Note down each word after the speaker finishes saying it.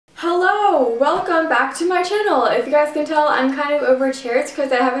Hello! Welcome back to my channel. If you guys can tell, I'm kind of over chairs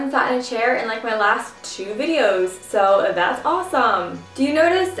because I haven't sat in a chair in like my last 2 videos, so that's awesome. Do you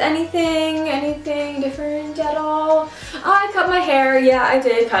notice anything different at all? I cut my hair. Yeah, I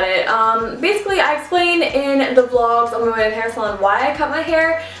did cut it. Basically, I explained in the vlogs on my way to the hair salon why I cut my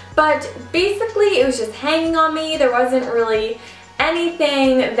hair, but basically it was just hanging on me. There wasn't really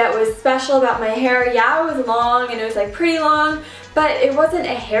anything that was special about my hair. Yeah, it was long and it was like pretty long, but it wasn't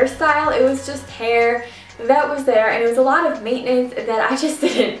a hairstyle. It was just hair that was there, and it was a lot of maintenance that I just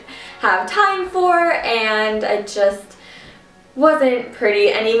didn't have time for, and I just wasn't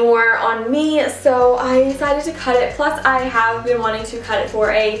pretty anymore on me, so I decided to cut it. Plus, I have been wanting to cut it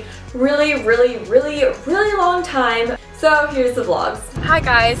for a really long time. So here's the vlogs. Hi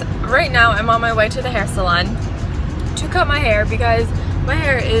guys, right now I'm on my way to the hair salon to cut my hair because my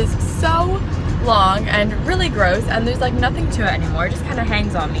hair is so long and really gross, and there's like nothing to it anymore. It just kind of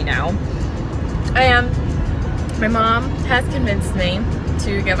hangs on me now. And my mom has convinced me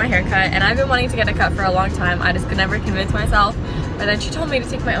to get my hair cut, and I've been wanting to get it cut for a long time. I just could never convince myself, but then she told me to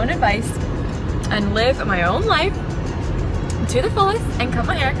take my own advice and live my own life to the fullest and cut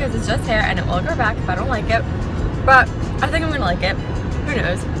my hair because it's just hair and it will grow back if I don't like it. But I think I'm gonna like it. Who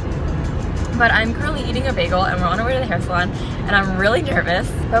knows? But I'm currently eating a bagel and we're on our way to the hair salon, and I'm really nervous.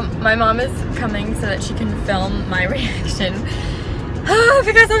 But my mom is coming so that she can film my reaction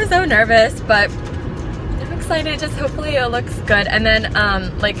because I'm so nervous, but I'm excited. Just hopefully it looks good. And then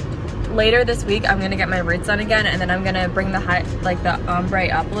like later this week I'm gonna get my roots done again, and then I'm gonna bring the ombre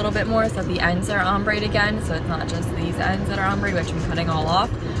up a little bit more so the ends are ombre again, so it's not just these ends that are ombre, which I'm cutting all off.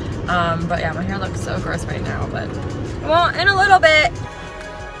 But yeah, my hair looks so gross right now, but well, in a little bit.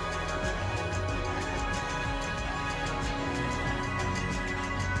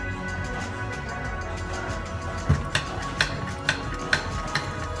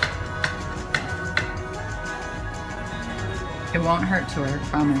 It won't hurt to her,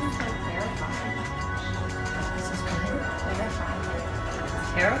 promise. This is terrifying.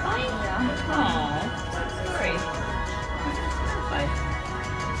 Terrifying? Yeah. Aww. Sorry.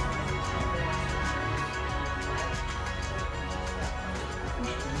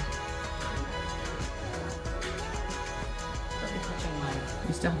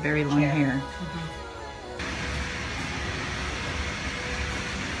 You still have very long hair.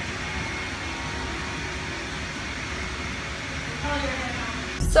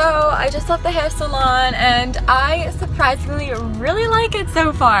 So I just left the hair salon and I surprisingly really like it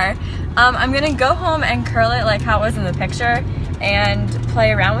so far. I'm gonna go home and curl it like how it was in the picture and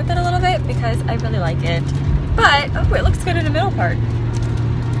play around with it a little bit because I really like it. But, oh, it looks good in the middle part.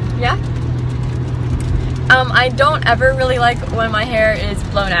 Yeah? I don't ever really like when my hair is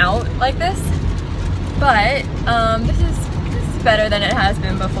blown out like this, but this is better than it has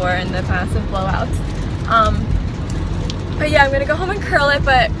been before in the past of blowouts. But yeah, I'm gonna go home and curl it,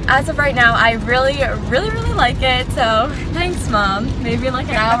 but as of right now, I really like it, so thanks, Mom. Maybe in like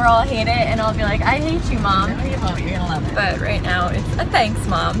an hour I'll hate it and I'll be like, I hate you, Mom. No, you won't. You're gonna love it. But right now, it's a thanks,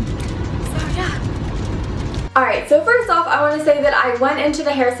 Mom. So yeah. Alright, so first off, I want to say that I went into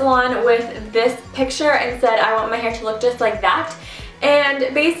the hair salon with this picture and said I want my hair to look just like that.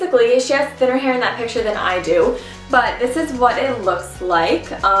 And basically, she has thinner hair in that picture than I do. But this is what it looks like.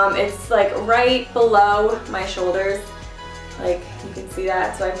 It's like right below my shoulders. Like, you can see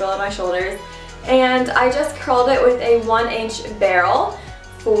that, so I fill out my shoulders. And I just curled it with a 1-inch barrel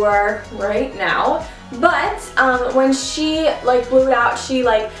for right now. But when she like blew it out, she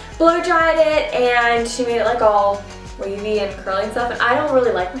like blow dried it and she made it like all wavy and curly and stuff. And I don't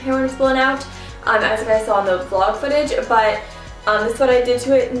really like my hair when it's blown out, as you guys saw in the vlog footage, but this is what I did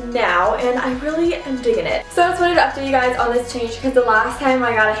to it now, and I really am digging it. So I just wanted to update you guys on this change because the last time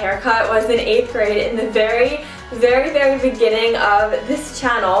I got a haircut was in 8th grade in the very beginning of this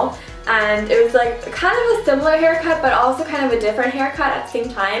channel, and it was like kind of a similar haircut but also kind of a different haircut at the same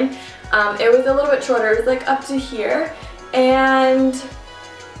time. It was a little bit shorter. It was like up to here, and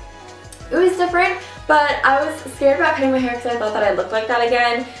it was different, but I was scared about cutting my hair because I thought that I'd look like that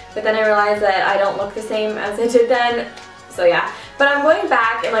again, but then I realized that I don't look the same as I did then. So yeah, but I'm going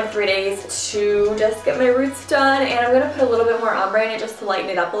back in like 3 days to just get my roots done, and I'm going to put a little bit more ombre in it just to lighten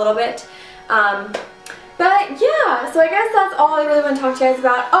it up a little bit. But yeah, so I guess that's all I really want to talk to you guys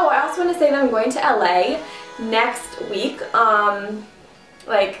about. Oh, I also want to say that I'm going to LA next week.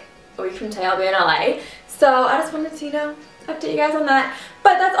 Like a week from today I'll be in LA. So I just wanted to, you know, update you guys on that.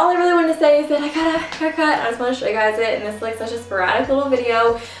 But that's all I really wanted to say is that I got a haircut. I just want to show you guys it, and this is like such a sporadic little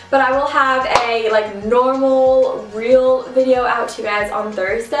video. But I will have a like normal, real video out to you guys on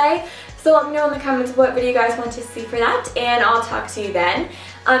Thursday. So let me know in the comments what video you guys want to see for that, and I'll talk to you then.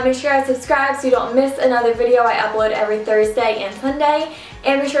 Make sure you guys subscribe so you don't miss another video. I upload every Thursday and Sunday.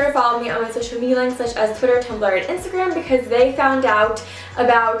 And be sure to follow me on my social media links such as Twitter, Tumblr, and Instagram because they found out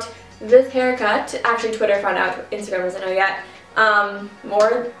about this haircut. Actually, Twitter found out, Instagram doesn't know yet.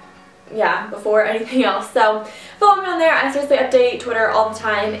 Before anything else. So follow me on there. I seriously update Twitter all the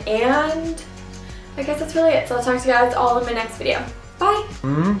time, and I guess that's really it. So I'll talk to you guys all in my next video. Bye.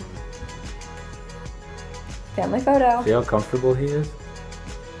 Family photo. See how comfortable he is?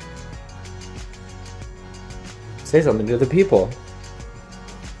 Say something to the people.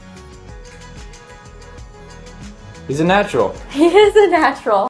 He's a natural. He is a natural.